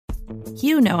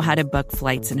You know how to book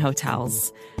flights and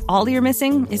hotels. All you're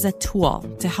missing is a tool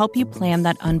to help you plan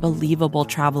that unbelievable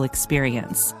travel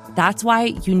experience. That's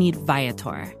why you need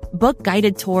Viator. Book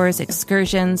guided tours,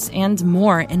 excursions, and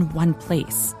more in one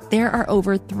place. There are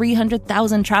over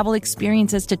 300,000 travel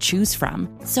experiences to choose from,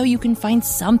 so you can find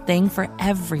something for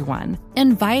everyone.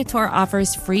 And Viator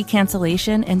offers free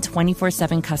cancellation and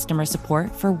 24/7 customer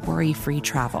support for worry-free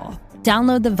travel.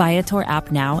 Download the Viator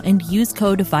app now and use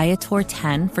code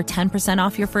Viator10 for 10%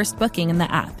 off your first booking in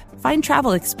the app. Find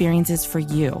travel experiences for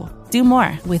you. Do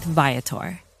more with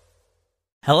Viator.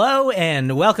 Hello,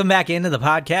 and welcome back into the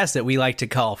podcast that we like to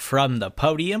call From the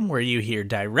Podium, where you hear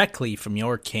directly from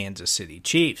your Kansas City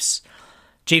Chiefs.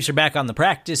 Chiefs are back on the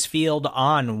practice field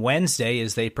on Wednesday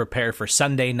as they prepare for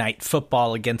Sunday night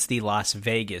football against the Las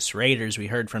Vegas Raiders. We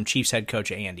heard from Chiefs head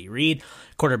coach Andy Reid,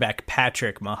 quarterback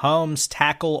Patrick Mahomes,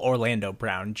 tackle Orlando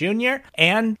Brown Jr.,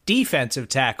 and defensive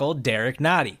tackle Derrick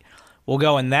Nnadi. We'll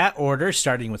go in that order,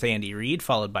 starting with Andy Reid,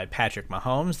 followed by Patrick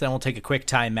Mahomes. Then we'll take a quick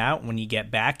timeout. When you get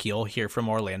back, you'll hear from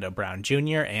Orlando Brown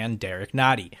Jr. and Derrick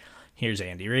Nnadi. Here's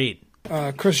Andy Reid.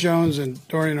 Chris Jones and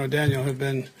Dorian O'Daniel have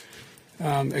been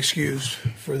excused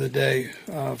for the day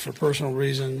for personal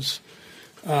reasons.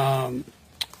 And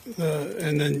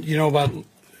then you know about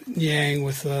Yang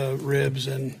with ribs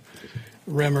and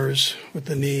Remmers with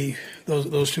the knee.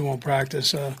 Those two won't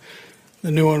practice. The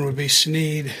new one would be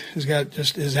Sneed. He's got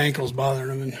just his ankles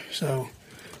bothering him, and so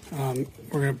we're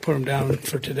going to put him down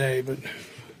for today. But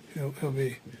he'll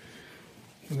be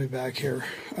back here.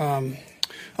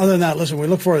 Other than that, listen, we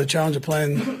look forward to the challenge of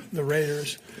playing the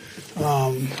Raiders.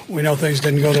 We know things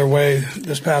didn't go their way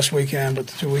this past weekend, but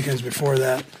the 2 weekends before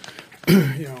that,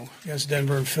 against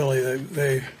Denver and Philly,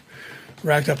 they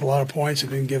racked up a lot of points and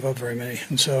didn't give up very many.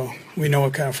 And so we know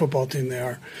what kind of football team they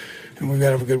are. And we've got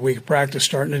to have a good week of practice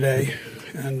starting today,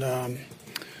 and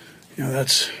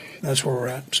that's where we're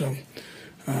at. So,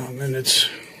 and it's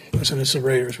the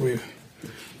Raiders.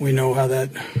 We know how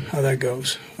that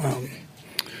goes. All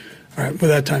right, with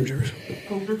that, time's yours.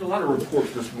 Coach, there's a lot of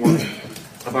reports this morning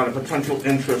about a potential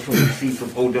interest from the Chiefs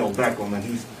of Odell Beckham, and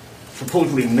he's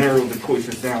supposedly narrowed the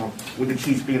choices down, with the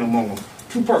Chiefs being among them.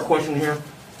 Two-part question here: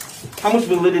 how much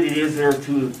validity is there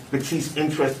to the Chiefs'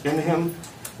 interest in him?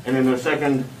 And then the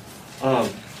second.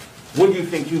 What do you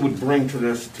think he would bring to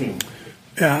this team?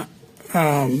 Yeah,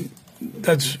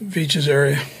 that's Veach's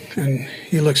area, and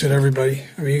he looks at everybody.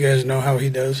 I mean, you guys know how he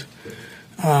does.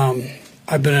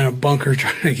 I've been in a bunker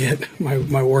trying to get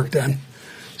my work done,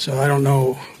 so I don't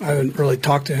know. I haven't really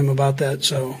talked to him about that,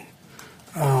 so,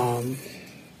 I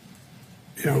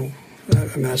mean,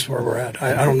 that's where we're at.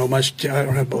 I don't know much. I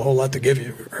don't have a whole lot to give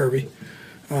you, Herbie,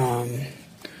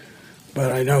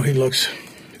 but I know he looks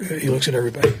at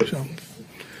everybody. So,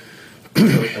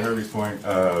 at Herbie's point,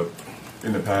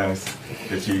 in the past,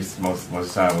 the Chiefs, most of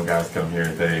the time when guys come here,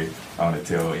 they on the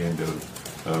tail end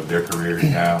of their careers.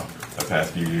 Now, the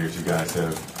past few years, you guys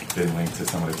have been linked to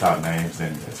some of the top names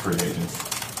and as free agents.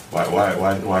 Why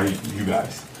you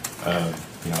guys,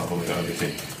 over the other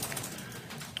team?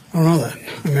 I don't know that.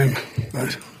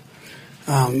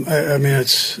 I mean,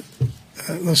 it's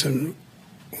listen.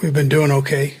 We've been doing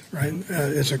okay, right?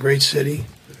 It's a great city,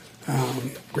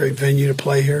 great venue to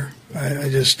play here. I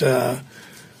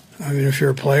mean, if you're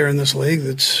a player in this league,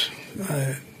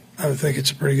 I would think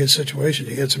it's a pretty good situation.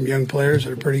 You get some young players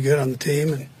that are pretty good on the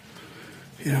team, and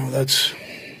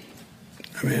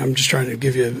I'm just trying to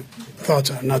give you thoughts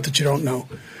on it, not that you don't know.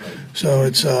 So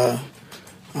it's,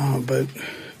 but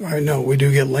I know we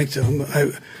do get linked to them.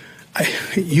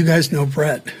 You guys know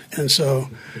Brett, and so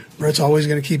Brett's always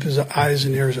going to keep his eyes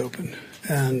and ears open,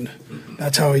 and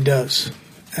that's how he does.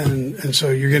 And so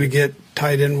you're going to get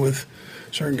tied in with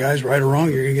certain guys, right or wrong.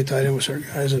 You're going to get tied in with certain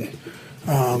guys, and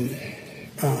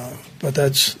but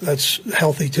that's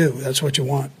healthy too. That's what you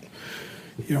want.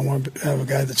 You don't want to have a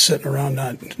guy that's sitting around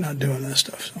not doing that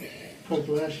stuff. So. Coach,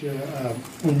 last year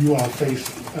when you all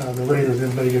faced the Raiders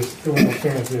in Vegas, there were no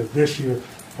fans there. This year,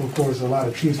 of course, a lot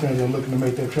of Chiefs fans are looking to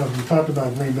make that travel. You talked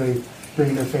about Green Bay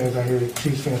bringing their fans out here,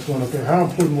 Chiefs fans going up there. How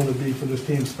important will it be for this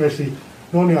team, especially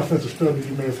knowing the offensive struggles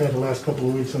you may have had the last couple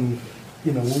of weeks and,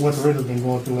 what the Raiders have been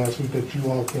going through last week, that you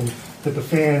all can, that the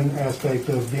fan aspect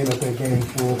of being at that game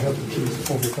will help the Chiefs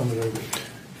overcome the Raiders?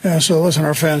 Yeah, so listen,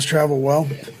 our fans travel well,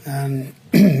 and,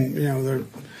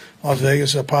 Las Vegas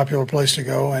is a popular place to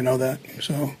go. I know that.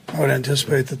 So I would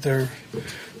anticipate that there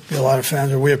be a lot of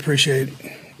fans, and we appreciate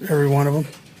every one of them.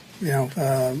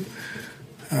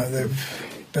 They've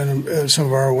been in some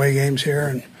of our away games here,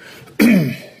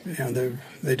 and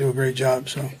they do a great job.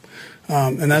 So,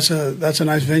 and that's a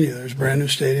nice venue. There's a brand new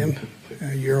stadium,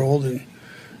 a year old, and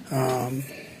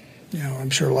I'm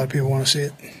sure a lot of people want to see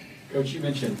it. Coach, you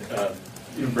mentioned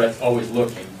Brett's always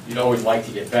looking. You'd always like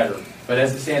to get better. But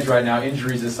as it stands right now,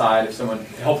 injuries aside, if someone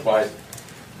health-wise,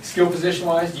 skill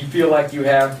position-wise, do you feel like you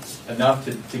have enough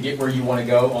to get where you want to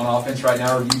go on offense right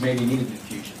now, or do you maybe need an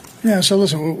infusion? Yeah, so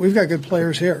listen, we've got good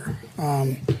players here.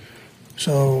 But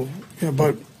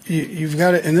you've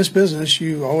got to, in this business,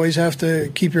 you always have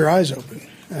to keep your eyes open.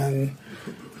 And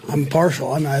I'm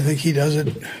partial. I mean, I think he does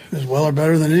it as well or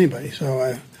better than anybody.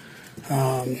 So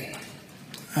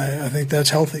I think that's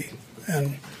healthy.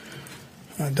 And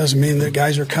it doesn't mean that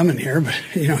guys are coming here, but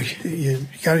you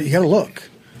got to look.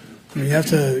 I mean, you have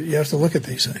to look at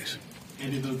these things.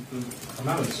 Andy, the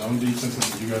amount of zone defense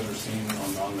that you guys are seeing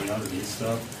on the underneath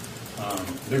stuff, I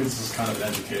think this is kind of an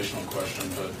educational question,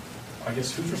 but I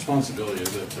guess whose responsibility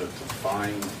is it to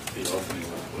find the opening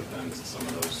within some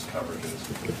of those coverages?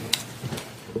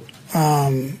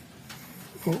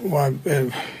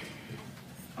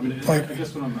 I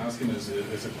guess what I'm asking is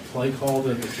it a play call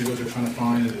that you guys are trying to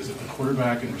find? Is it the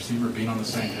quarterback and receiver being on the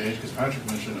same page? Because Patrick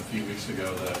mentioned a few weeks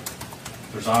ago that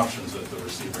there's options that the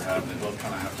receiver have, and they both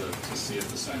kind of have to see it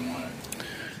the same way.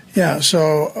 Yeah,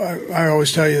 so I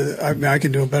always tell you that I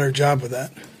can do a better job with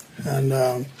that. And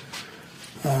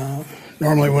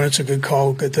normally when it's a good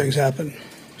call, good things happen.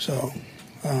 So,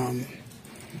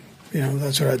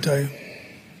 that's what I'd tell you.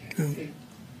 Yeah.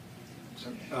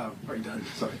 Are you done?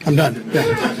 Sorry. I'm done. Yeah.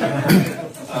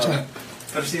 I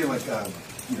understand,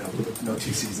 no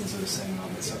two seasons are the same and all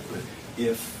that stuff, but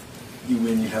if you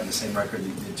win, you have the same record that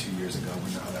you did 2 years ago.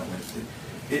 We know how that went.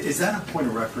 Is that a point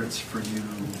of reference for you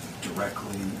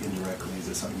directly, indirectly? Is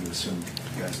it something you assume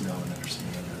you guys know and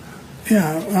understand?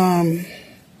 Yeah.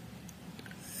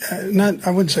 I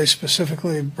wouldn't say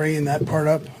specifically bringing that part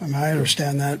up. I mean, I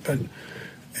understand that, but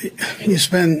you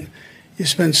spend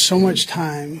so much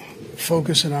time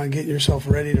focusing on getting yourself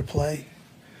ready to play.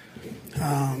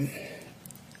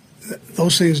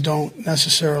 Those things don't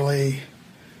necessarily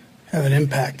have an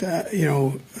impact.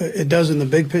 It does in the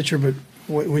big picture, but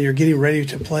when you're getting ready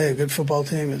to play a good football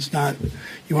team, it's not.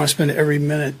 You want to spend every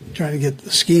minute trying to get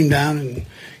the scheme down and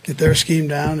get their scheme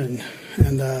down, and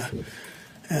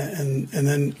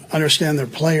then understand their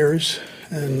players,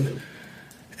 and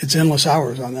it's endless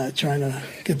hours on that trying to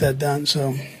get that done.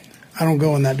 So I don't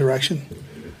go in that direction.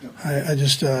 I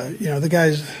just the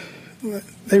guys,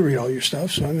 they read all your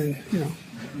stuff, so I mean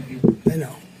they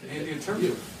know. And in terms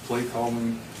of play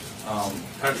calling,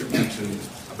 Patrick mentioned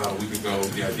about a week ago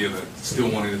the idea that still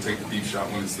wanting to take the deep shot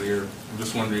when it's there. I'm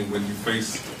just wondering, when you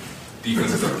face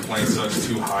defenses that are playing such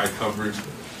too high coverage,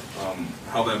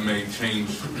 how that may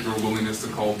change your willingness to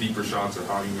call deeper shots, or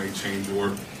how you may change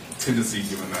your tendency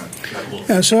given that look.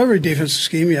 Yeah, so every defensive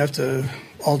scheme you have to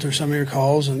alter some of your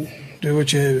calls and do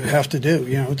what you have to do,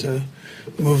 to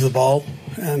move the ball.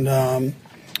 And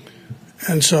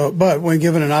so, but when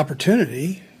given an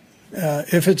opportunity,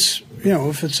 if it's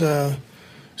a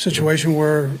situation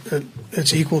where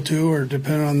it's equal to or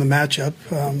depending on the matchup,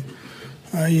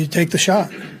 you take the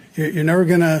shot. You're never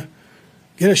going to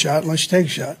get a shot unless you take a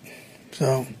shot.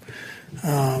 So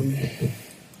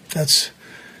that's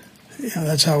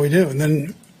how we do. And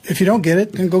then if you don't get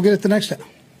it, then go get it the next time.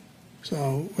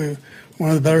 So we're one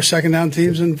of the better second down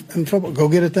teams in football. Go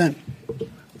get it then,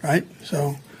 right?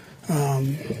 So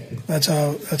that's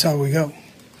how we go.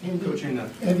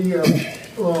 Andy,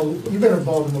 well, you've been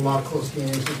involved in a lot of close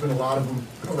games. There's been a lot of them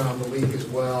around the league as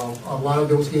well. A lot of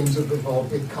those games have involved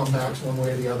big comebacks one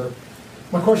way or the other.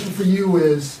 My question for you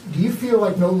is, do you feel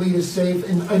like no lead is safe?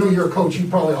 And I know you're a coach, you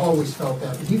probably always felt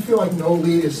that. But do you feel like no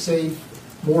lead is safe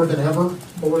more than ever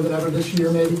this year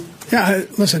maybe? Yeah,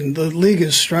 listen, the league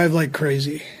has strived like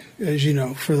crazy, as you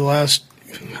know, for the last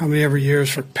how many ever years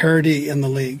for parity in the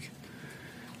league.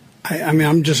 I mean,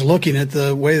 I'm just looking at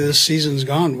the way this season's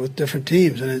gone with different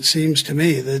teams, and it seems to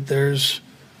me that there's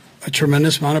a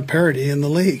tremendous amount of parity in the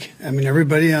league. I mean,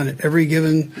 everybody on every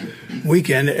given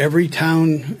weekend, every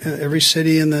town, every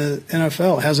city in the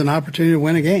NFL has an opportunity to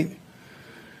win a game.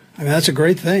 I mean, that's a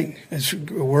great thing.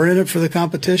 We're in it for the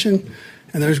competition,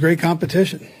 and there's great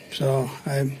competition. So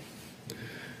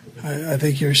I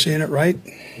think you're seeing it right.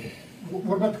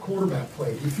 What about the quarterback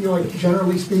play? Do you feel like,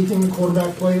 generally speaking, the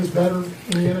quarterback play is better in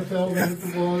the NFL than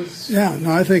it was? Yeah,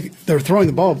 no, I think they're throwing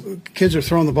the ball. Kids are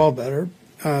throwing the ball better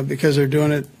because they're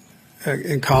doing it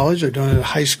in college. They're doing it at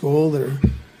high school. They're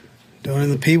doing it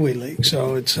in the Pee Wee League.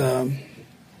 So it's, I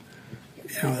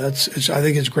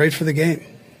think it's great for the game.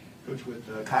 Coach,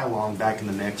 with Kyle Long back in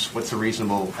the mix, what's a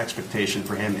reasonable expectation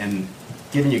for him? And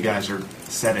given you guys are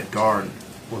set at guard,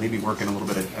 will he be working a little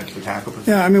bit at the tackle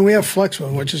position? Yeah, I mean, we have flex with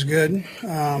him, which is good.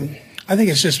 I think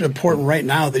it's just important right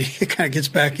now that he kind of gets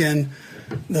back in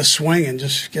the swing and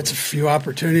just gets a few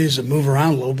opportunities to move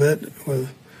around a little bit with,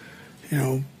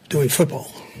 doing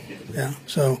football. Yeah,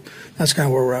 so that's kind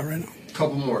of where we're at right now.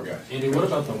 Couple more guys. Andy, what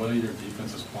about the way your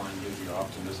defense is playing gives you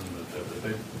optimism that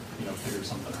they figured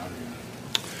something out here?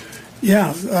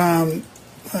 Yeah,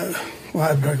 well,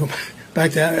 I've got to go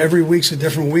back to that. Every week's a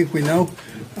different week, we know.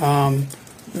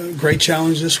 Great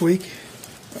challenge this week,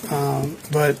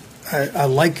 but I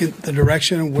like the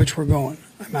direction in which we're going.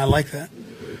 I like that.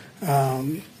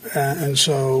 And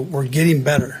so we're getting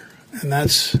better, and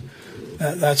that's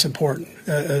important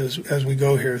as we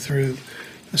go here through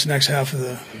this next half of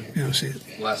the season.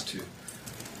 Last two.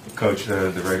 Coach,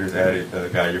 the Raiders added a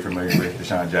guy you're familiar with,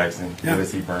 Deshaun Jackson. What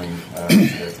does he bring to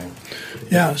their team?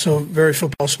 Yeah, so very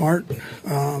football smart,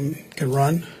 can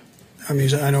run. I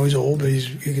mean, I know he's old, but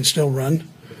he can still run,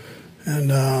 and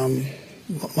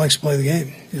likes to play the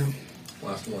game.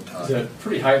 Last one, Todd. It's a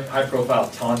pretty high-profile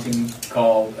taunting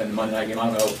call in the Monday night game. I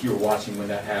don't know if you were watching when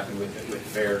that happened with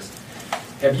the Bears.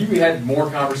 Have you had more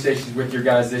conversations with your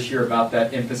guys this year about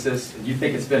that emphasis? Do you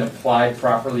think it's been applied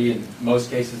properly in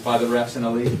most cases by the refs in the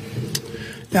league?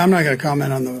 Yeah, I'm not going to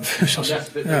comment on the officials.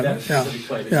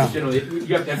 Generally,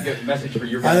 you have to have a message for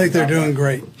your guys. I think they're doing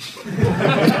great.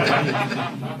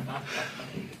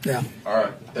 Yeah. All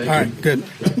right. Thank you. All right, good.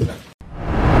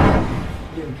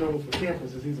 Get in trouble for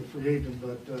campus as he's a free agent,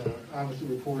 but obviously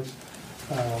reports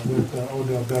with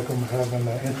Odell Beckham having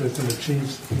interest in the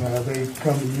Chiefs. Have they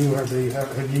come to you?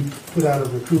 Have you put out a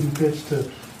recruiting pitch to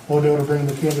Odell to bring him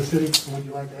to Kansas City? Would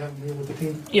you like to have him here with the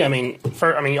team? Yeah, I mean,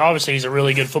 obviously he's a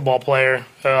really good football player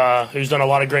who's done a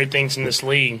lot of great things in this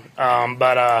league.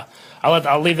 But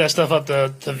I'll leave that stuff up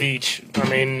to Veach. I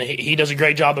mean, he does a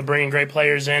great job of bringing great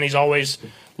players in. He's always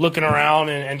looking around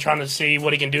and trying to see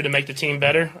what he can do to make the team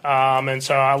better. And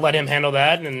so I'll let him handle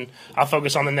that, and I'll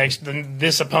focus on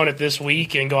this opponent this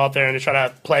week and go out there and try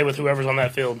to play with whoever's on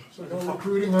that field. So no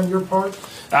recruiting on your part?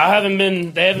 They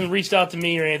haven't reached out to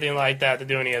me or anything like that to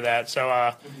do any of that. So,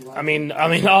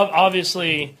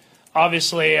 obviously,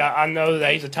 I know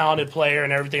that he's a talented player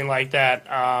and everything like that.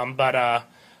 But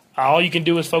all you can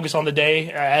do is focus on the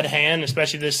day at hand,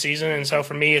 especially this season. And so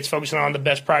for me, it's focusing on the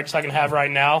best practice I can have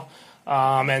right now.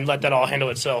 And let that all handle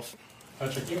itself.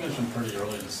 Patrick, you mentioned pretty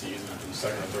early in the season, in the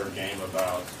second or third game,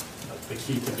 about the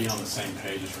key to be on the same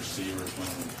page as receivers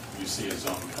when you see a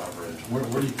zone coverage. Where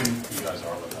do you think you guys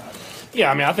are with that? Yeah,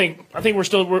 I mean, I think we're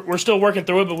still working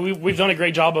through it, but we've done a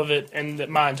great job of it in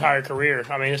my entire career.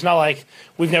 I mean, it's not like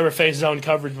we've never faced zone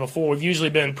coverage before. We've usually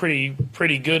been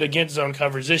pretty good against zone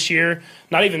coverage. This year,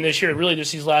 not even this year, really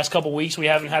just these last couple weeks, we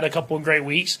haven't had a couple of great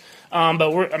weeks.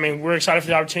 But we're excited for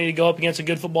the opportunity to go up against a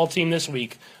good football team this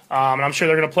week, and I'm sure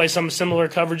they're going to play some similar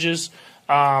coverages.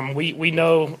 We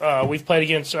know we've played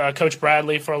against Coach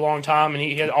Bradley for a long time, and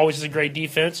he always has a great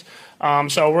defense.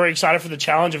 So we're excited for the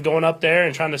challenge of going up there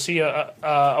and trying to see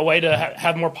a way to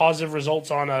have more positive results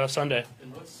on Sunday.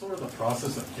 And what's sort of the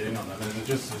process of getting on them? Is it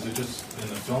just in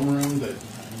the film room that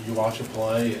you watch a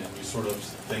play and you sort of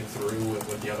think through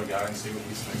with the other guy and see what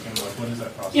he's thinking? Like, what is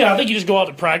that process? Yeah, I think you just go out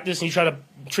to practice and you try to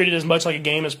treat it as much like a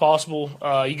game as possible.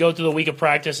 You go through the week of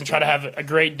practice and try to have a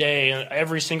great day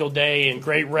every single day and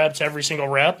great reps every single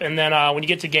rep. And then when you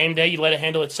get to game day, you let it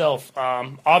handle itself.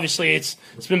 Obviously, it's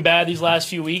been bad these last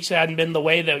few weeks. It hadn't been the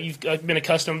way that you've been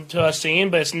accustomed to us seeing,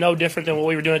 but it's no different than what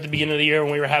we were doing at the beginning of the year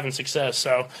when we were having success.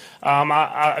 So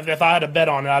if I had to bet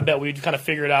on it, I bet we'd kind of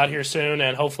figure it out here soon,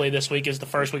 and hopefully this week is the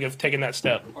first week of taking that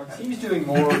step. Are teams doing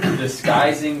more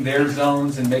disguising their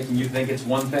zones and making you think it's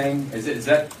one thing? Is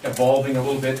that evolving a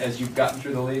little bit as you've gotten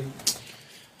through the league?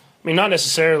 I mean, not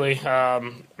necessarily.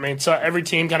 So every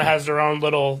team kind of has their own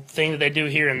little thing that they do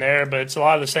here and there, but it's a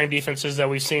lot of the same defenses that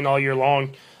we've seen all year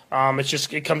long.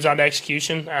 It comes down to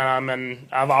execution, and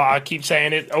I keep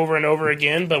saying it over and over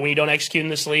again, but when you don't execute in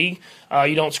this league,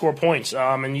 you don't score points.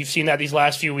 And you've seen that these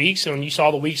last few weeks, and you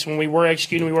saw the weeks when we were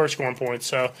executing, we were scoring points.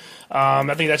 So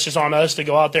I think that's just on us to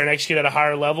go out there and execute at a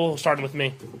higher level, starting with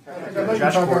me. I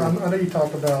know you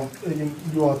talked about,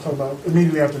 you all talked about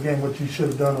immediately after the game what you should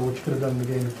have done or what you could have done in the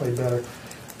game to play better.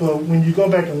 But when you go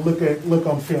back and look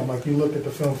on film, like you looked at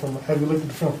the film have you looked at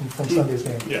the film from Sunday's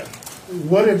game? Yeah.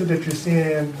 What is it that you're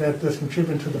seeing that's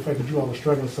contributing to the fact that you all are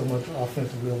struggling so much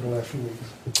offensively over the last few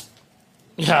weeks?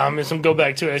 Yeah, I mean, go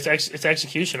back to it. It's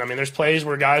execution. I mean, there's plays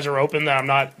where guys are open that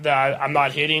I'm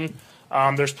not hitting.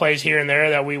 There's plays here and there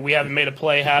that we haven't made a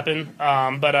play happen.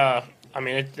 I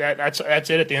mean, that's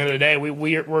it at the end of the day.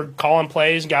 We're calling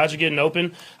plays, guys are getting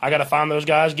open. I got to find those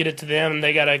guys, get it to them, and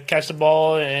they got to catch the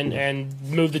ball and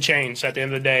move the chains at the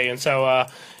end of the day. And so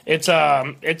it's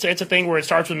a thing where it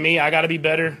starts with me. I got to be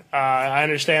better. I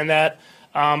understand that.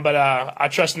 But I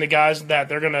trust in the guys that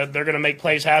they're gonna make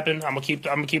plays happen. I'm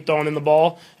gonna keep throwing in the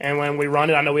ball, and when we run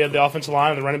it, I know we have the offensive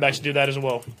line and the running backs to do that as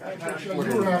well. You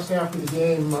were asked after the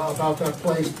game about that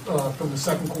play from the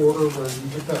second quarter where you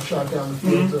took that shot down the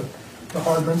field to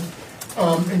Hardman.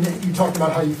 And you talked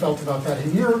about how you felt about that.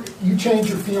 Have you changed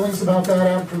your feelings about that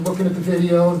after looking at the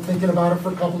video and thinking about it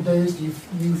for a couple of days? Do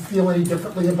you feel any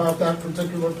differently about that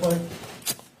particular play?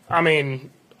 I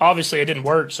mean, obviously it didn't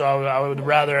work, so I'd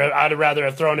rather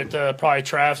have thrown it to probably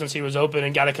Trav since he was open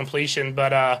and got a completion.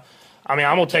 But I mean,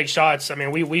 I'm gonna take shots. I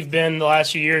mean, we've been the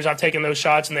last few years. I've taken those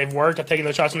shots and they've worked. I've taken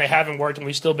those shots and they haven't worked, and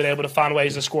we've still been able to find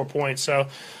ways to score points. So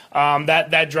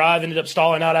that drive ended up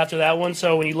stalling out after that one.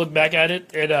 So when you look back at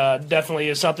it, it definitely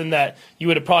is something that you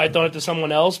would have probably thrown it to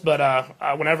someone else. But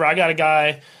whenever I got a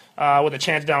guy with a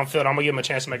chance downfield, I'm gonna give him a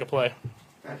chance to make a play.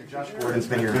 Patrick, Josh Gordon's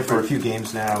been here for a few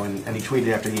games now, and he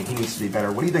tweeted after he needs to be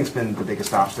better. What do you think's been the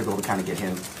biggest obstacle to kind of get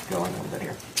him going a little bit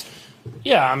here?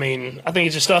 Yeah, I mean, I think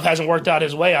it's just stuff hasn't worked out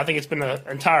his way. I think it's been the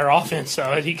entire offense.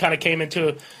 So he kind of came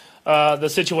into the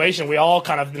situation. We all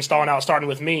kind of been stalling out, starting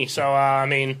with me. So I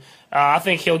mean, I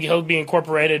think he'll be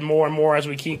incorporated more and more as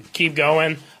we keep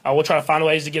going. We'll try to find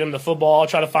ways to get him the football.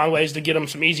 Try to find ways to get him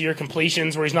some easier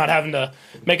completions where he's not having to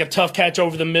make a tough catch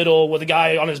over the middle with a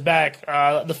guy on his back.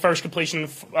 The first completion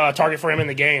target for him in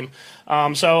the game.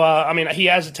 I mean, he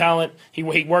has the talent. He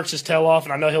works his tail off,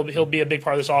 and I know he'll be a big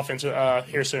part of this offense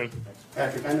here soon.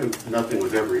 Patrick, I knew nothing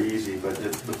was ever easy, but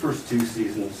the first 3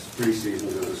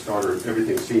 seasons as a starter,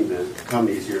 everything seemed to come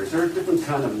easier. Is there a different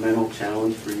kind of mental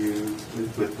challenge for you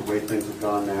with the way things have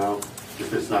gone now,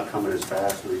 if it's not coming as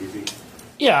fast or easy?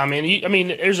 Yeah, I mean,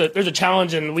 there's a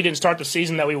challenge, and we didn't start the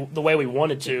season the way we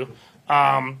wanted to.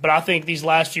 But I think these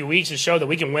last few weeks has showed that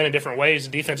we can win in different ways.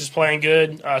 The defense is playing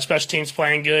good, special teams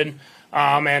playing good,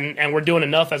 and we're doing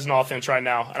enough as an offense right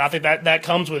now. And I think that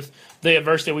comes with the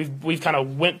adversity we've kind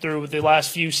of went through with the last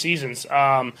few seasons.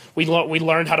 We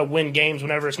learned how to win games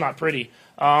whenever it's not pretty.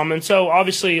 And so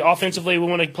obviously offensively we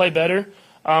want to play better.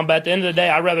 But at the end of the day,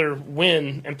 I'd rather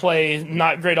win and play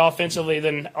not great offensively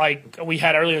than like we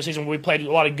had earlier in the season where we played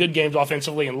a lot of good games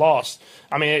offensively and lost.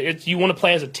 I mean, you want to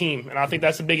play as a team, and I think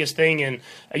that's the biggest thing. And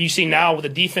you see now with the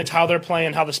defense, how they're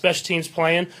playing, how the special teams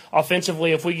playing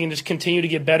offensively, if we can just continue to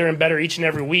get better and better each and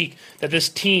every week, that this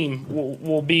team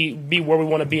will be where we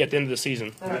want to be at the end of the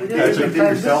season. Within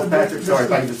yourself, Patrick, sorry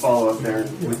if I can just follow up there.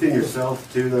 Within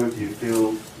yourself, too, though, do you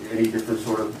feel any different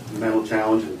sort of mental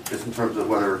challenge, just in terms of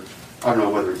whether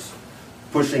it's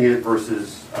pushing it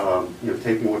versus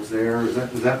taking what's there? Is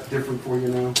that different for you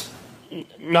now?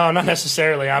 No, not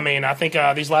necessarily. I mean, I think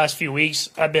these last few weeks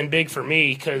have been big for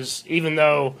me because even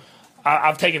though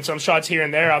I've taken some shots here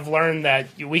and there, I've learned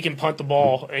that we can punt the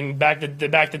ball and back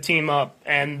the team up,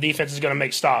 and defense is going to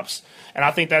make stops. And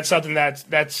I think that's something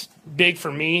that's big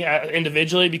for me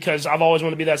individually because I've always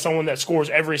wanted to be that someone that scores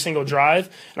every single drive.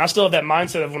 And I still have that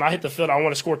mindset of when I hit the field, I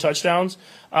want to score touchdowns.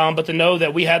 But to know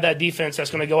that we have that defense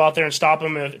that's going to go out there and stop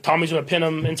them, Tommy's going to pin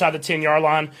them inside the 10-yard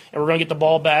line, and we're going to get the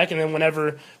ball back. And then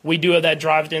whenever we do have that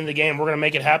drive at the end of the game, we're going to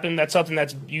make it happen. That's something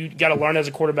that's you got to learn as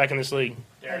a quarterback in this league.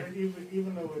 Yeah,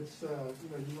 even though it's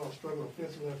you all struggle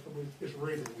offensively, it's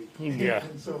Raider week. Yeah.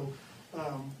 And so,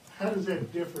 how does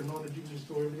that differ? Knowing that you just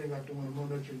do everything after winning, knowing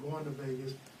that you're going to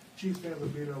Vegas, Chiefs fans will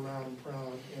be there loud and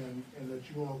proud, and that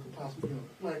you all could possibly,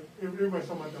 like everybody's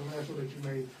talking about the last one that you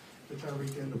made to try to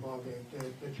reach the end of the ball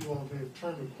game, that you all have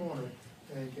turned the corner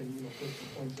and can put some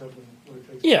points up and what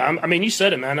it takes. Yeah, I mean, you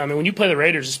said it, man. I mean, when you play the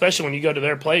Raiders, especially when you go to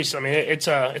their place, I mean, it's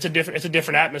a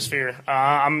different atmosphere.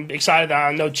 I'm excited.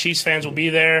 I know Chiefs fans will be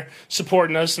there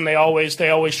supporting us, and they always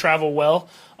travel well.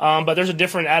 But there's a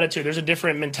different attitude. There's a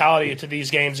different mentality to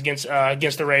these games against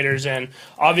the Raiders. And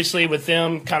obviously with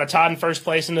them kind of tied in first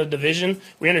place in the division,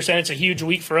 we understand it's a huge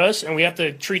week for us, and we have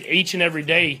to treat each and every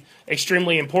day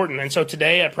extremely important. And so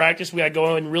today at practice, we got to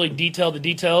go and really detail the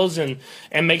details and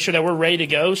make sure that we're ready to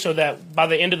go so that by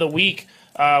the end of the week,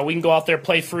 we can go out there,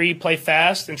 play free, play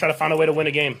fast, and try to find a way to win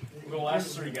a game. We'll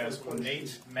last 3 guys,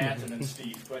 Nate, Matt, and then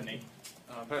Steve. Go ahead, Nate.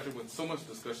 Patrick, with so much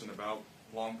discussion about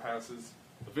long passes,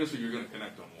 eventually you're going to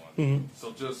connect on one. Mm-hmm.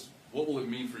 So just what will it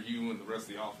mean for you and the rest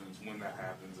of the offense when that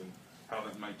happens, and how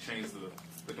that might change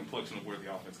the complexion of where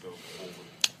the offense goes forward?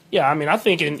 Yeah, I mean, I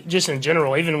think in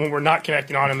general, even when we're not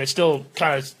connecting on them, it still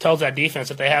kind of tells that defense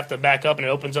that they have to back up, and it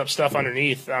opens up stuff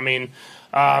underneath. I mean,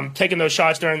 taking those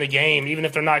shots during the game, even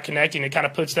if they're not connecting, it kind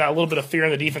of puts that a little bit of fear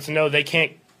in the defense to know they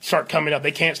can't start coming up.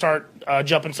 They can't start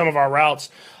jumping some of our routes.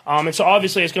 And so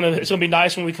obviously it's gonna be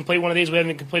nice when we complete one of these. We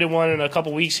haven't completed one in a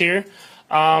couple weeks here.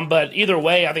 But either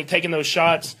way, I think taking those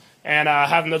shots and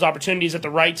having those opportunities at the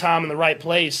right time in the right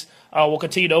place will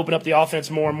continue to open up the offense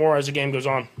more and more as the game goes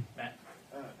on.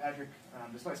 Patrick,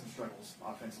 despite some struggles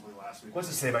offensively last week. What's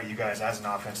it say about you guys as an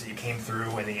offense that you came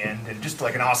through in the end and just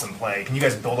like an awesome play? Can you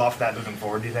guys build off that moving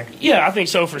forward, do you think? Yeah, I think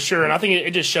so for sure. And I think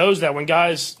it just shows that when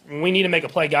we need to make a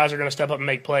play, guys are going to step up and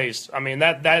make plays. I mean,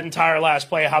 that entire last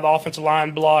play, how the offensive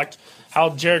line blocked,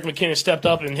 how Jerick McKinnon stepped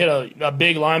up and hit a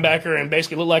big linebacker and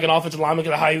basically looked like an offensive lineman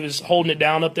because of how he was holding it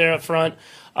down up there up front.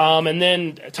 And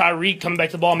then Tyreek coming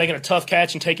back to the ball, making a tough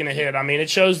catch and taking a hit. I mean, it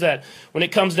shows that when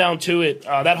it comes down to it,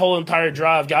 that whole entire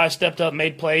drive, guys stepped up,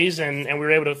 made plays, and we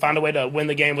were able to find a way to win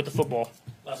the game with the football.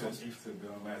 Last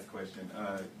question.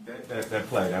 That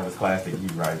play, that was classic. You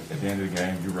right. At the end of the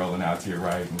game, you're rolling out to your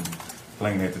right and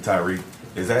flinging it to Tyreek.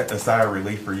 Is that a sigh of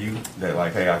relief for you that,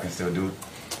 like, hey, I can still do it?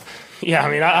 Yeah,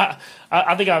 I mean,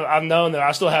 I think I've known that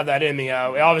I still have that in me.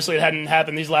 Obviously, it hadn't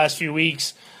happened these last few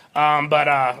weeks. But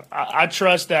I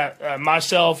trust that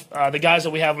myself, the guys that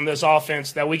we have on this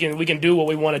offense, that we can do what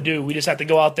we want to do. We just have to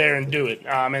go out there and do it.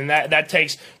 And that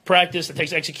takes practice, it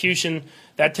takes execution,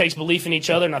 that takes belief in each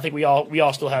other, and I think we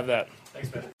all still have that. Thanks,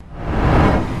 Patrick.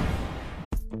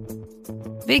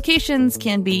 Vacations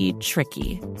can be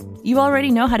tricky. You already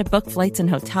know how to book flights and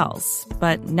hotels,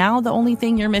 but now the only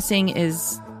thing you're missing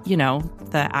is,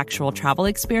 the actual travel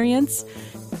experience.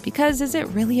 Because is it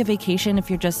really a vacation if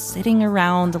you're just sitting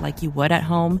around like you would at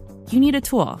home? You need a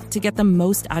tool to get the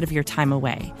most out of your time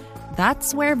away.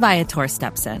 That's where Viator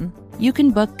steps in. You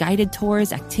can book guided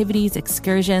tours, activities,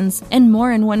 excursions, and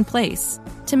more in one place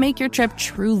to make your trip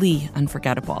truly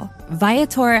unforgettable.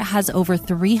 Viator has over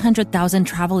 300,000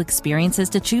 travel experiences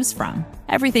to choose from.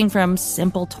 Everything from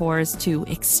simple tours to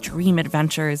extreme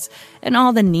adventures and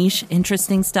all the niche,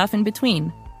 interesting stuff in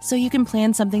between. So you can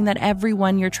plan something that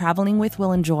everyone you're traveling with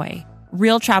will enjoy.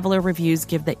 Real traveler reviews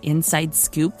give the inside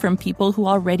scoop from people who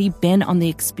already been on the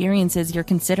experiences you're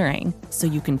considering, so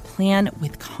you can plan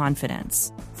with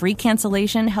confidence. Free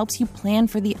cancellation helps you plan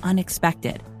for the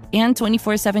unexpected. And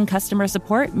 24/7 customer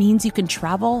support means you can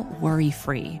travel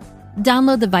worry-free.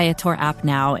 Download the Viator app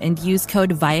now and use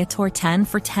code Viator10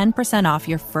 for 10% off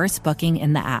your first booking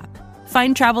in the app.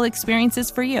 Find travel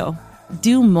experiences for you.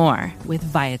 Do more with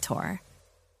Viator.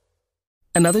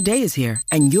 Another day is here,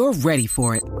 and you're ready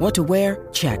for it. What to wear?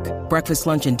 Check. Breakfast,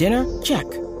 lunch, and dinner? Check.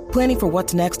 Planning for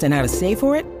what's next and how to save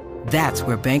for it? That's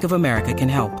where Bank of America can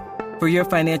help. For your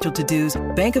financial to-dos,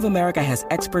 Bank of America has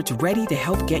experts ready to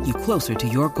help get you closer to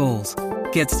your goals.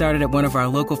 Get started at one of our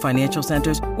local financial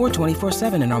centers or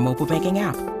 24/7 in our mobile banking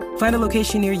app. Find a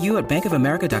location near you at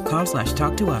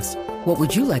bankofamerica.com/talktous. What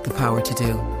would you like the power to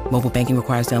do? Mobile banking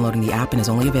requires downloading the app and is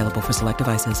only available for select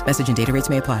devices. Message and data rates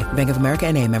may apply. Bank of America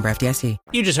NA, member FDIC.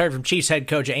 You just heard from Chiefs head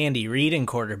coach Andy Reid and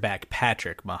quarterback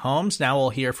Patrick Mahomes. Now we'll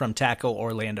hear from tackle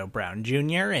Orlando Brown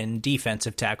Jr. and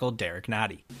defensive tackle Derrick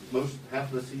Nnadi. Most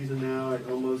half of the season now, I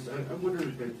wonder if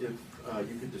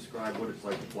you could describe what it's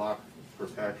like to block for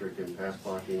Patrick and pass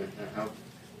blocking,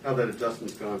 how that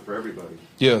adjustment's gone for everybody.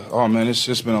 Yeah, oh man,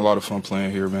 it's been a lot of fun playing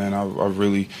here, man. I've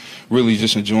really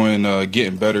just enjoying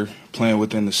getting better, playing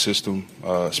within the system,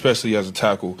 especially as a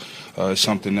tackle. It's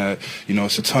something that,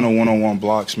 it's a ton of one-on-one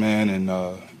blocks, man,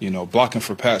 and blocking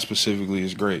for Pat specifically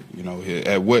is great.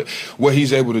 At what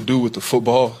he's able to do with the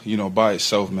football, by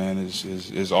itself, man,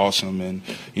 is awesome, and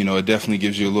it definitely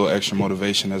gives you a little extra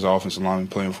motivation as an offensive lineman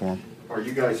playing for him. Are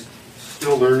you guys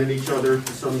still learning each other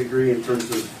to some degree in terms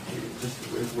of just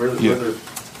where the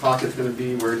pocket's going to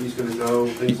be, where he's going to go,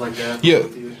 things like that? Yeah.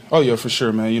 Oh, yeah, for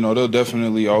sure, man. There'll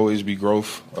definitely always be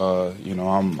growth.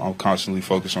 I'm constantly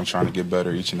focused on trying to get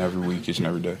better each and every week, each and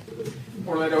every day.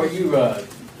 Orlando, you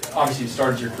obviously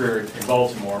started your career in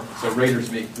Baltimore, so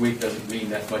Raiders week doesn't mean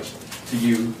that much to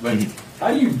you. But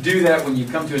how do you do that when you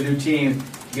come to a new team,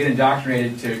 get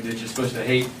indoctrinated that you're supposed to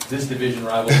hate this division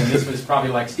rival, and this was probably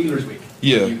like Steelers week?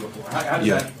 Yeah. How does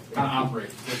that kind of operate?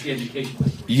 What's the education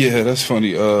like? Yeah, that's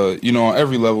funny. On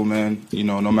every level, man,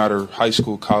 no matter high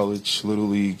school, college, little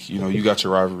league, you got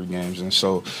your rivalry games. And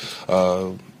so,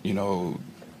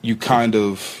 you kind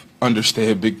of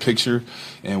understand big picture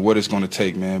and what it's going to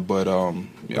take, man. But I'm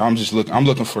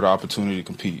looking for the opportunity to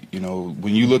compete.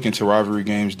 When you look into rivalry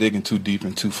games, digging too deep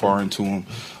and too far into them,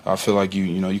 I feel like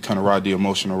you kind of ride the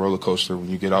emotional roller coaster when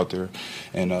you get out there.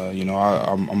 And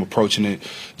I'm approaching it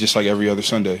just like every other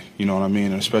Sunday. You know what I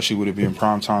mean? And especially with it being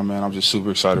prime time, man, I'm just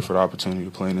super excited for the opportunity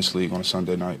to play in this league on a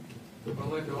Sunday night.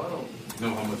 Orlando, I don't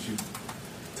know how much you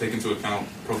take into account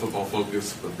Pro Football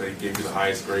Focus, but they gave you the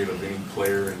highest grade of any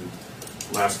player in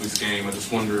last week's game. I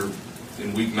just wonder,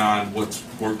 in Week 9, what's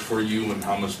worked for you, and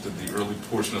how much did the early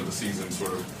portion of the season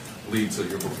sort of lead to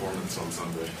your performance on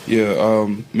Sunday? Yeah,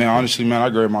 man, honestly, man, I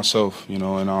grade myself, and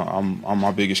I'm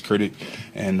my biggest critic.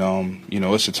 And,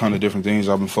 it's a ton of different things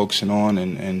I've been focusing on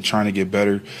and trying to get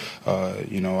better.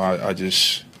 I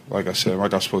just like I said,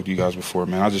 like I spoke to you guys before,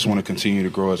 man, I just want to continue to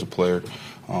grow as a player.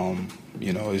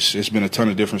 It's been a ton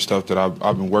of different stuff that I've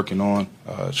been working on,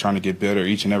 trying to get better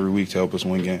each and every week to help us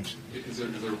win games. Is there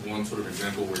one sort of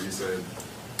example where you said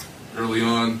early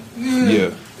on,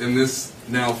 and this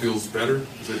now feels better?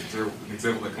 Is there an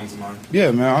example that comes to mind?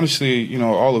 Yeah, man, honestly,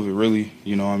 all of it really,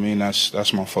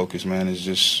 that's my focus, man, is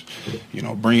just,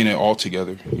 bringing it all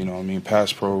together,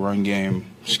 pass pro, run game,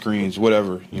 screens,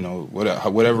 whatever,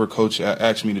 whatever coach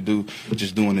asks me to do,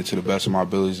 just doing it to the best of my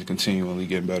abilities and continually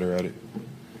getting better at it.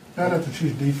 Now that the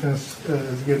Chiefs defense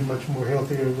is getting much more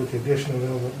healthier with the addition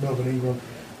of Melvin Ingram,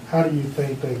 how do you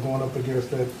think that going up against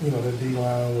that, that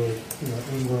D-line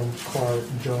with, Ingram, Clark,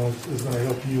 Jones is going to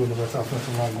help you and the rest of the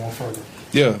offensive line going further?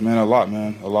 Yeah, man, a lot.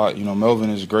 Melvin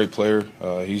is a great player.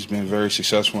 He's been very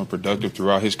successful and productive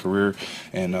throughout his career.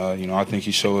 And, I think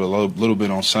he showed a little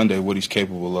bit on Sunday what he's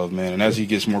capable of, man. And as he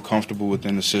gets more comfortable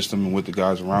within the system and with the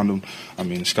guys around him,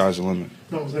 the sky's the limit.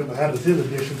 No, but how does his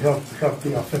addition help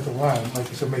the offensive line, like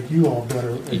you said, make you all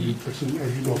better as you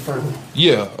go further?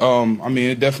 Yeah,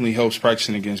 it definitely helps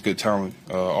practicing against good talent,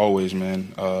 always,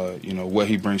 man. What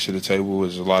he brings to the table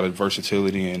is a lot of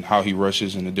versatility and how he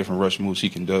rushes and the different rush moves he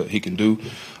can do.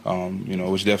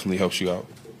 Which definitely helps you out,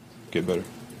 get better.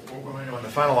 On the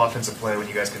final offensive play, when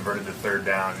you guys converted the third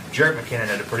down, Jerick McKinnon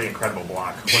had a pretty incredible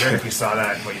block. Wondering if you saw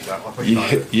that and what you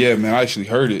thought. Yeah, man, I actually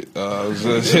heard it.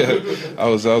 I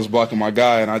was blocking my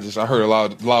guy, and I heard a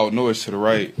loud noise to the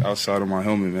right outside of my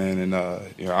helmet, man, and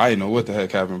I didn't know what the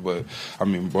heck happened, but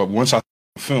once I saw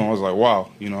the film, I was like, wow,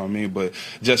 But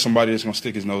just somebody that's gonna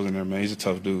stick his nose in there, man. He's a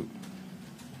tough dude.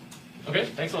 Okay,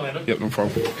 thanks, Orlando. Yep, no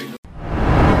problem.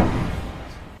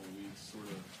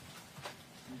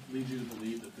 Lead you to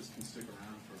believe that this can stick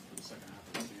around for the second half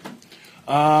of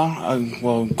the season?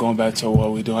 Well, going back to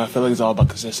what we do, I feel like it's all about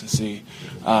consistency.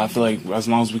 I feel like as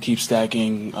long as we keep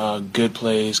stacking good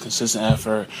plays, consistent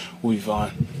effort, we'll be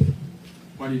fine.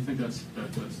 Why do you think that's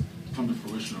come to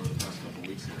fruition over the past couple of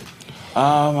weeks here?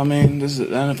 The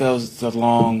NFL is a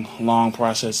long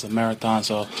process, a marathon,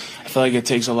 so I feel like it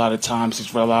takes a lot of time,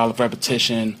 it's a lot of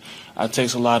repetition. It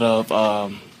takes a lot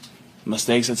of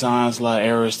mistakes at times, a lot of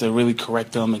errors to really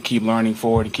correct them and keep learning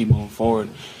forward and keep moving forward.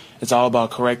 It's all about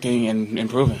correcting and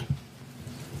improving.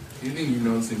 Anything you're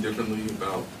noticing differently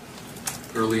about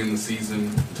early in the season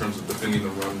in terms of defending the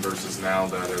run versus now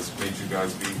that has made you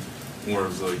guys be more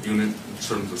as a unit in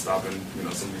terms of stopping,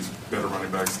 some of these better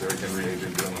running backs, Derrick Henry,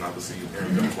 AJ Dillon, obviously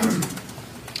Aaron Jones last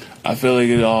week? I feel like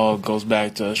it all goes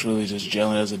back to us really just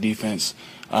gelling as a defense.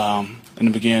 In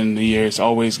the beginning of the year, it's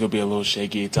always going to be a little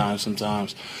shaky at times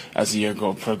sometimes. As the year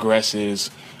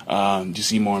progresses, you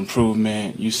see more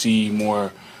improvement. You see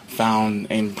more found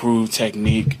and improved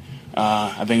technique.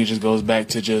 I think it just goes back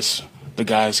to just the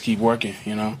guys keep working,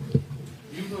 You've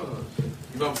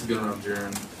obviously been around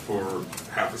Jaron for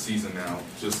half a season now.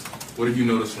 Just what have you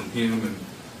noticed from him, and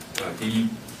can you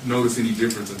notice any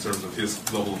difference in terms of his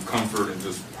level of comfort and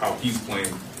just how he's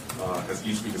playing as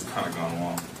each week has kind of gone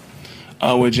along?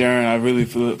 With Jaron, I really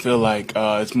feel like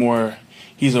it's more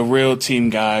he's a real team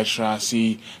guy trying to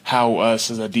see how us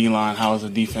as a D-line, how as a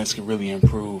defense can really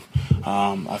improve.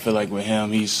 I feel like with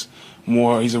him, he's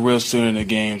a real student of the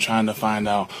game, trying to find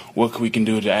out what we can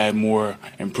do to add more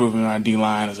improvement in our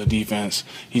D-line as a defense.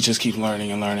 He just keeps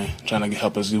learning and learning, trying to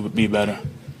help us be better.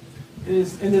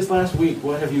 In this last week,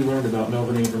 what have you learned about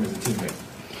Melvin Ingram as a teammate?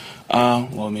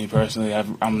 Well, me personally,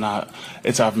 I'm not.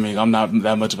 It's hard for me. I'm not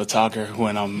that much of a talker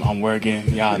when I'm working.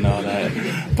 Y'all know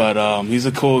that. But he's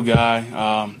a cool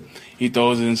guy. He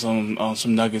throws in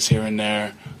some nuggets here and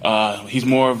there. He's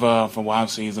more of from what I'm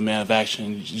seeing, he's a man of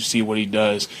action. You see what he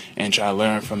does and try to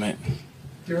learn from it.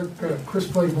 Derek, Chris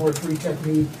played more 3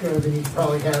 technique than he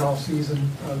probably had all season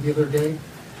the other day.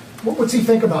 What's he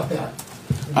think about that?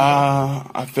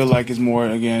 I feel like it's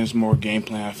more game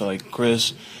plan. I feel like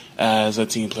Chris, as a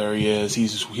team player he is,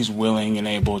 he's willing and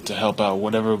able to help out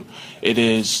whatever it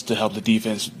is to help the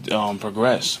defense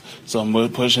progress. So I'm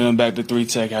pushing him back to 3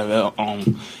 tech, have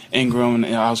Ingram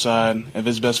outside. If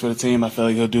it's best for the team, I feel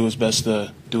like he'll do his best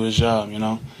to do his job,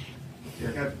 Yeah,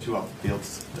 I got 2 off-the-field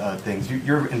things.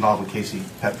 You're involved with Casey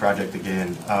Pet Project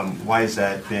again. Why has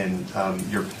that been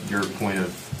your point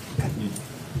of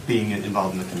being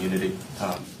involved in the community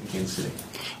in Kansas City?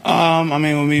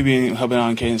 With me helping out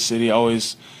in Kansas City,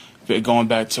 always going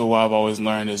back to what I've always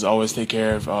learned is always take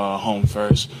care of home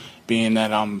first. Being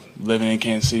that I'm living in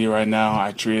Kansas City right now,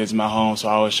 I treat it as my home, so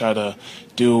I always try to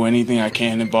do anything I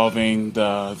can involving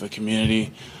the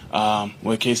community.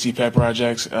 With KC Pet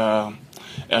Projects,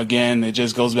 again, it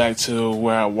just goes back to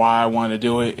why I wanted to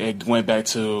do it. It went back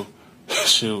to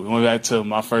shoot, went back to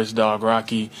my first dog,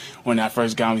 Rocky. When I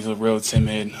first got him, he was real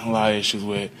timid, a lot of issues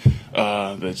with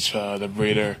the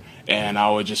breeder, and I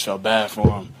always just felt bad for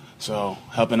him. So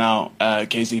helping out at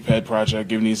KC Pet Project,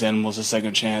 giving these animals a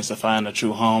second chance to find a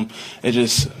true home,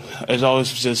 it's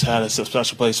always just had a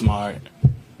special place in my heart.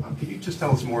 Can you just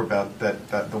tell us more about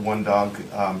the one dog?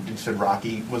 You said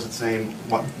Rocky was its name.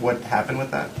 What happened with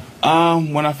that?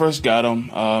 When I first got him,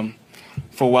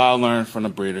 for a while I learned from the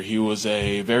breeder. He was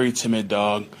a very timid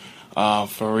dog.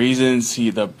 For reasons,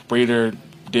 the breeder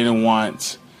didn't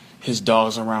want his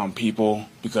dogs around people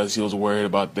because he was worried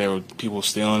about people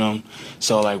stealing them.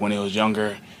 So like when he was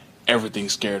younger, everything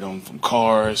scared him, from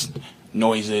cars,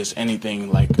 noises,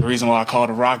 anything. Like the reason why I called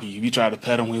him Rocky, if you tried to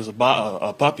pet him when he was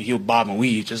a puppy, he would bob and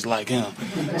weave just like him.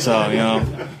 So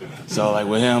so like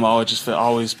with him, I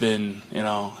always been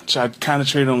kind of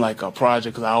treat him like a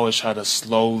project, because I always try to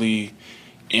slowly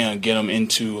get him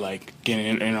into like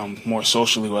getting more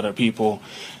socially with other people.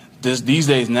 These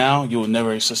days now, you would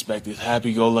never suspect this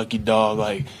happy-go-lucky dog.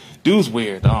 Like, dude's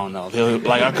weird. I don't know.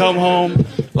 Like, I come home,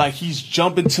 like, he's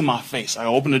jumping to my face. I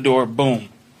open the door, boom,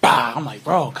 bah. I'm like,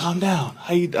 bro, calm down.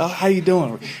 How you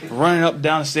doing? Running up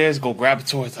down the stairs, go grab a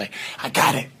toy. It's like, I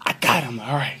got it. I'm like,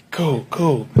 all right,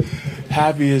 cool.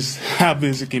 Happy as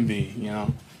it can be,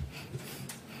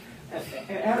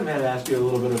 Adam had asked you a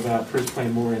little bit about Chris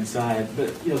playing more inside,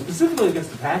 but specifically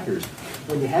against the Packers,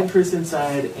 when you had Chris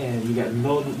inside and you got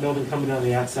Melvin coming down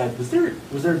the outside, was there a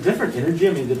different energy?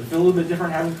 I mean, did it feel a little bit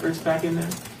different having Chris back in there?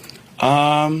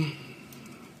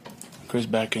 Chris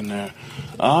back in there.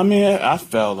 I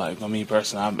felt like,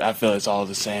 personally, I feel it's all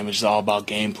the same. It's just all about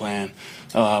game plan.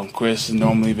 Chris has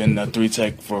normally been a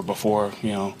 3-tech before,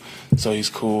 so he's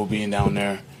cool being down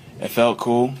there. It felt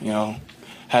cool,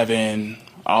 having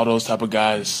all those type of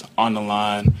guys on the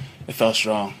line. It felt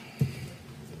strong.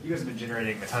 You guys have been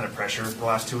generating a ton of pressure the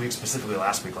last 2 weeks, specifically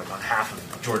last week, like on half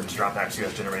of Jordan's dropbacks, you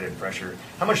guys generated pressure.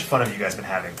 How much fun have you guys been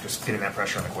having just getting that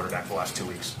pressure on the quarterback the last 2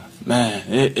 weeks?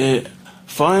 Man,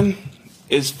 fun.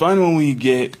 It's fun when we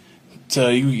get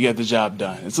the job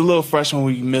done. It's a little frustrating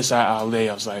when we miss our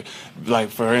layups. Like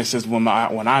for instance, when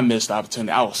I missed the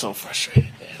opportunity, I was so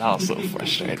frustrated.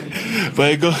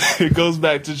 But it goes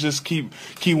back to just keep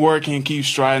working, keep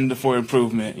striving for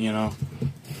improvement.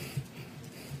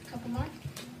 Couple more.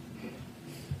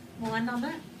 We'll end on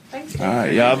that. Thanks. All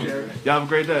right, y'all have a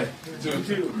great day. You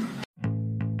too.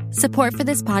 Support for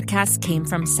this podcast came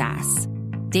from SAS.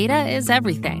 Data is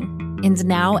everything, and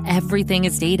now everything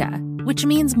is data, which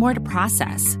means more to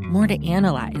process, more to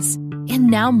analyze.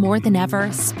 And now more than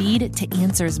ever, speed to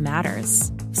answers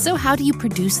matters. So how do you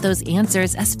produce those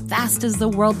answers as fast as the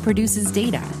world produces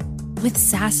data? With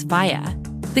SAS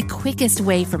Viya, the quickest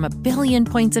way from a billion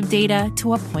points of data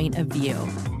to a point of view.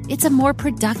 It's a more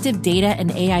productive data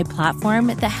and AI platform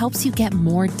that helps you get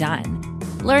more done.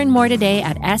 Learn more today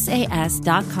at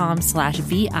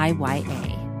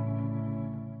sas.com/VIYA.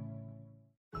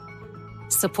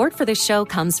 Support for this show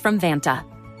comes from Vanta.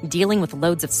 Dealing with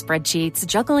loads of spreadsheets,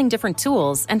 juggling different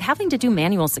tools, and having to do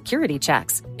manual security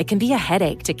checks, it can be a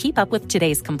headache to keep up with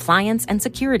today's compliance and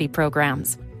security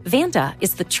programs. Vanta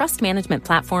is the trust management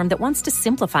platform that wants to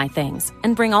simplify things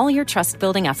and bring all your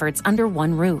trust-building efforts under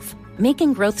one roof,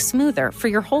 making growth smoother for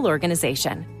your whole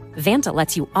organization. Vanta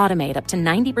lets you automate up to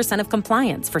 90% of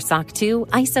compliance for SOC 2,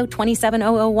 ISO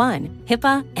 27001,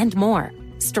 HIPAA, and more.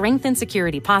 Strengthen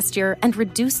security posture and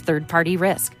reduce third-party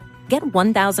risk. Get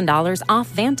 $1,000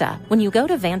 off Vanta when you go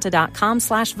to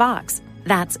vanta.com/Vox.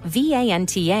 That's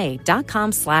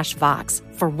VANTA.com/Vox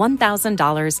for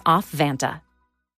 $1,000 off Vanta.